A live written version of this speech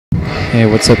Hey,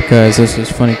 what's up, guys? This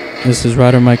is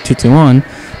Rider Mike 221,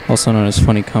 also known as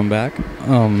Funny Comeback.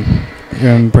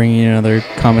 Here I'm bringing you another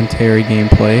commentary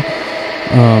gameplay.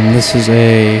 This is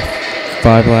a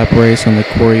 5-lap race on the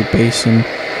Quarry Basin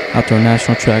outdoor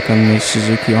national track on the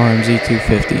Suzuki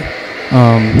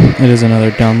RMZ250. It is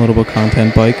another downloadable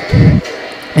content bike,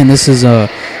 and this is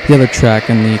the other track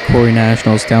in the Quarry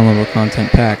Nationals downloadable content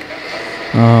pack.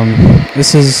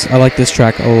 I like this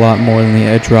track a lot more than the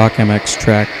Edge Rock MX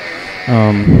track.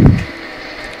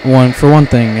 For one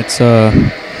thing, it's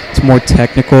more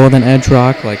technical than Edge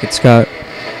Rock. Like, it's got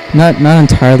not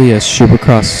entirely a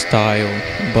supercross style,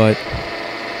 but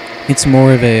it's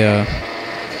more of a I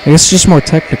guess just more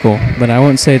technical. But I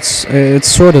wouldn't say it's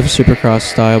sort of supercross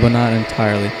style, but not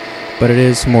entirely. But it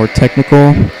is more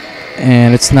technical,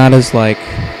 and it's not as like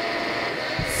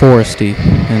foresty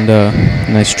and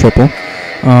nice triple.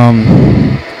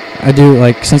 I do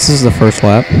like, since this is the first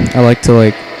lap, I like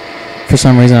to for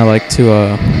some reason I like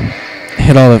to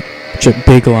hit all the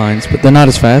big lines, but they're not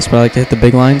as fast, but I like to hit the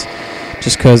big lines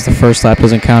just because the first lap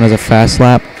doesn't count as a fast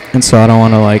lap, and so I don't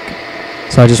want to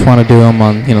so I just want to do them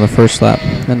on the first lap.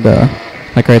 And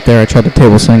like right there, I tried the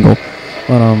table single,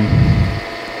 but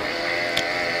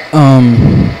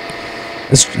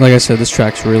like I said, this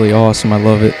track's really awesome. I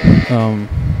love it.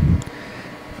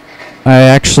 I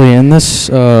actually in this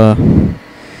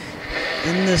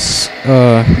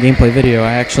gameplay video,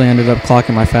 I actually ended up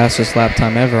clocking my fastest lap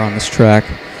time ever on this track,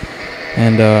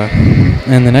 and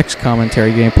in the next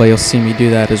commentary gameplay you'll see me do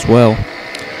that as well.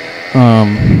 I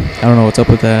don't know what's up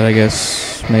with that. I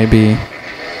guess maybe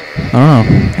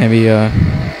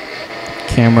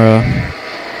camera,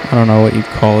 I don't know what you'd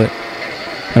call it,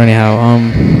 but anyhow,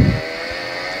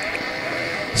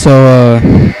 so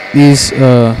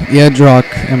the Edge Rock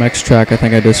MX track, I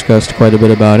think I discussed quite a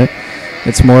bit about it.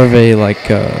 It's more of a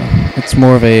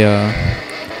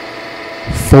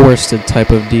forested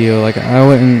type of deal. I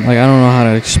don't know how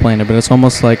to explain it, but it's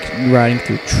almost like riding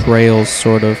through trails,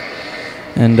 sort of.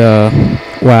 And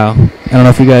wow, I don't know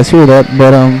if you guys hear that,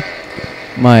 but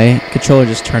my controller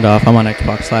just turned off. I'm on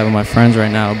Xbox Live with my friends right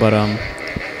now, but I'm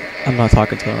not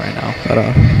talking to them right now. But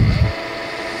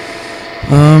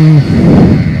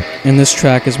and this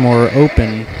track is more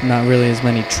open, not really as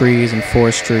many trees and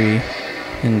forestry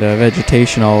and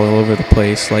vegetation all over the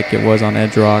place like it was on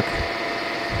Edge Rock.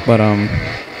 But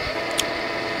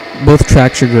both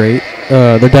tracks are great.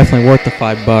 They're definitely worth the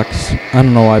 $5. I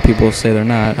don't know why people say they're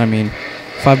not. I mean,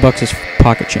 $5 is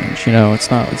pocket change.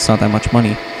 It's not that much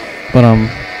money. But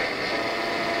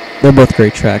they're both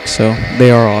great tracks, so they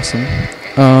are awesome.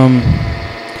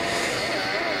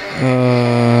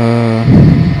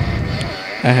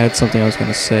 I had something I was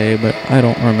gonna say, but I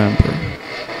don't remember.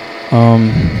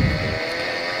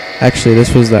 Actually,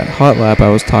 this was that hot lap I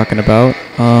was talking about.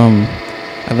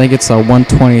 I think it's a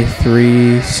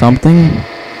 123 something.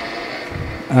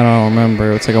 I don't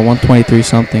remember. It's like a 123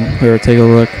 something. Here, take a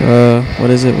look.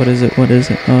 What is it?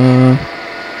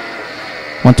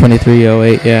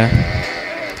 123.08. Yeah.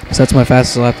 So that's my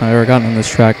fastest lap time I've ever gotten on this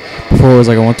track. Before it was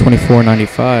like a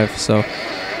 124.95. So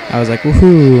I was like,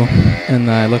 woohoo!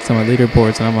 And I looked at my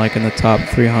leaderboards, and I'm like in the top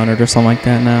 300 or something like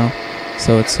that now.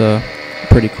 So it's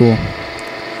pretty cool.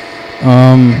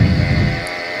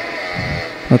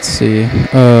 Let's see.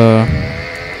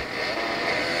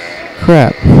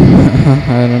 Crap. I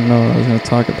don't know what I was going to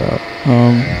talk about.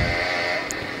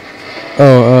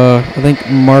 I think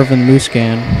Marvin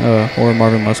Muscan, or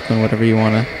Marvin Muscan, however you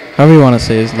want to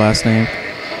say his last name.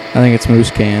 I think it's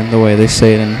Muscan, the way they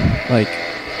say it in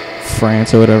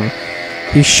France or whatever.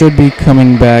 He should be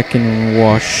coming back in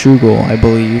Washougal, I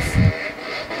believe.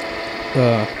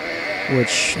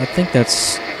 Which I think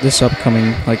that's this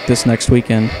upcoming, this next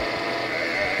weekend.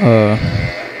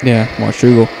 Yeah,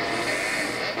 Washougal.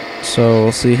 So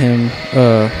we'll see him,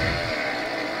 go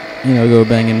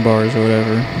banging bars or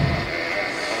whatever.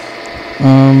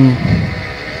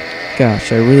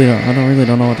 Gosh, I don't really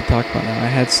know what to talk about now. I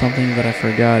had something, but I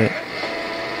forgot it.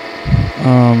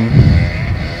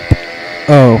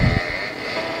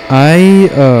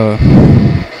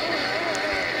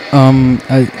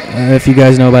 If you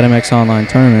guys know about MX Online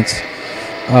tournaments,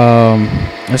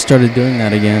 I started doing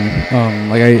that again.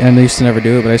 I used to never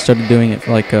do it, but I started doing it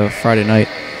for Friday night.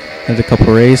 I did a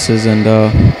couple races, and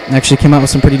actually came out with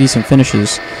some pretty decent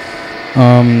finishes.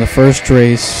 The first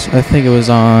race, I think it was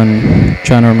on,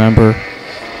 trying to remember,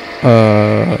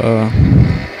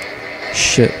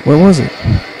 shit, what was it?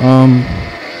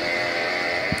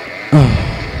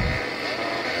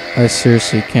 I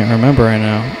seriously can't remember right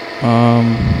now.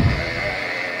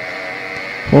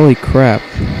 Holy crap.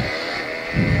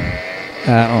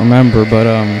 I don't remember, but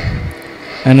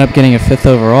I ended up getting a 5th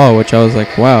overall, which I was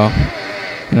like, wow.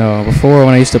 You know, before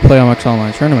when I used to play on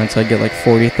online tournaments, I'd get like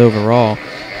 40th overall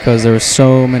because there were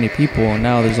so many people, and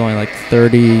now there's only like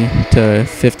 30 to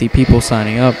 50 people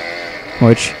signing up,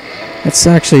 which it's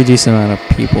actually a decent amount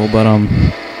of people, but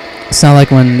it's not like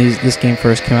when this game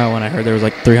first came out when I heard there was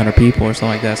like 300 people or something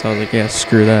like that, so I was like, yeah,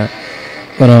 screw that.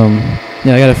 But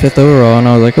yeah, I got a 5th overall, and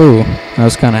I was like, ooh, I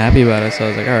was kind of happy about it, so I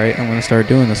was like, alright, I'm going to start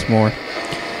doing this more.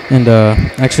 And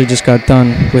actually just got done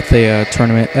with a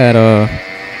tournament at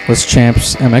Les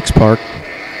Champs MX Park,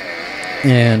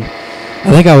 and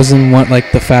I think I was in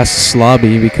the fastest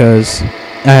lobby because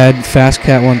I had Fast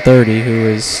Cat 130, who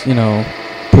is, you know,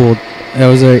 pooled. That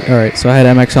was alright. So I had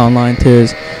MX Online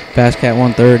Tiz, Fast Cat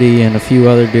 130, and a few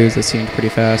other dudes that seemed pretty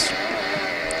fast.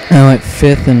 And I went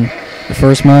 5th in the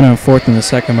first moto and 4th in the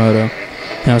second moto.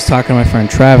 And I was talking to my friend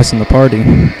Travis in the party,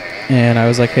 and I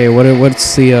was like, hey, what are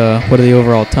the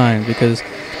overall times? Because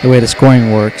the way the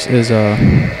scoring works is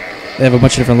they have a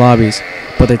bunch of different lobbies,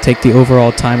 but they take the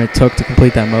overall time it took to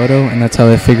complete that moto, and that's how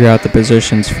they figure out the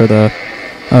positions for the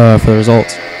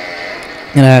results.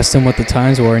 And I asked him what the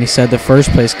times were, and he said the first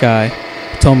place guy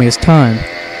told me his time,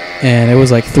 and it was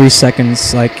like 3 seconds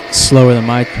slower than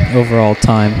my overall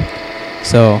time.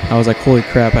 So I was like, holy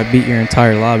crap, I beat your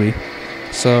entire lobby.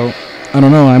 So I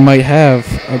don't know, I might have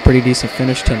a pretty decent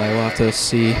finish tonight. We'll have to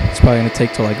see. It's probably going to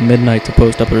take till like midnight to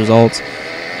post up the results,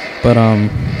 but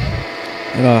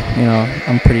you know,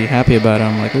 I'm pretty happy about it.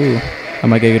 I'm like, ooh, I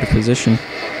might get a good position.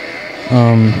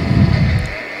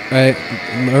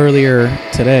 Earlier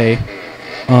today,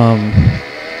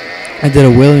 I did a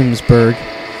Williamsburg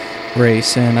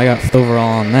race, and I got 5th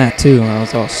overall on that too, and I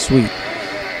was all sweet.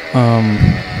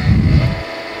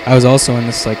 I was also in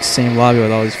this same lobby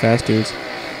with all these fast dudes.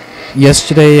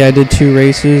 Yesterday I did 2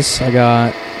 races. I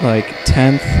got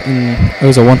 10th, and it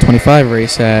was a 125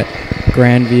 race at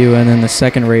Grandview, and then the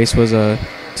second race was a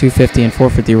 250 and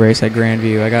 450 race at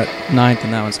Grandview. I got 9th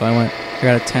in that one, so I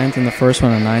got a 10th in the first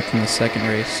one, a 9th in the second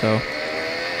race. So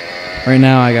right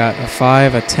now I got a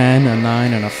 5, a 10, a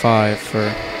 9, and a 5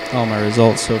 for all my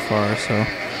results so far, so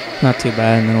not too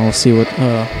bad. And then we'll see what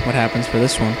happens for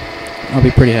this one. I'll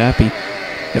be pretty happy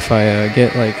if I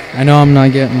get I know I'm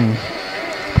not getting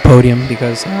a podium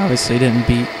because I obviously didn't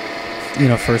beat, you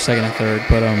know, first, second, and third,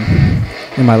 but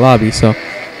in my lobby, so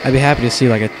I'd be happy to see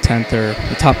a 10th or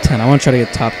a top 10. I want to try to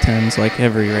get top 10s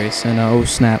every race. And oh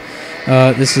snap,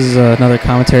 this is another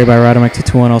commentary by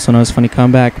RMZ250, also known as Funny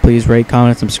Comeback. Please rate, comment,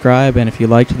 and subscribe, and if you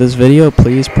liked this video,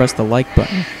 please press the like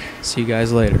button. See you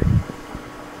guys later.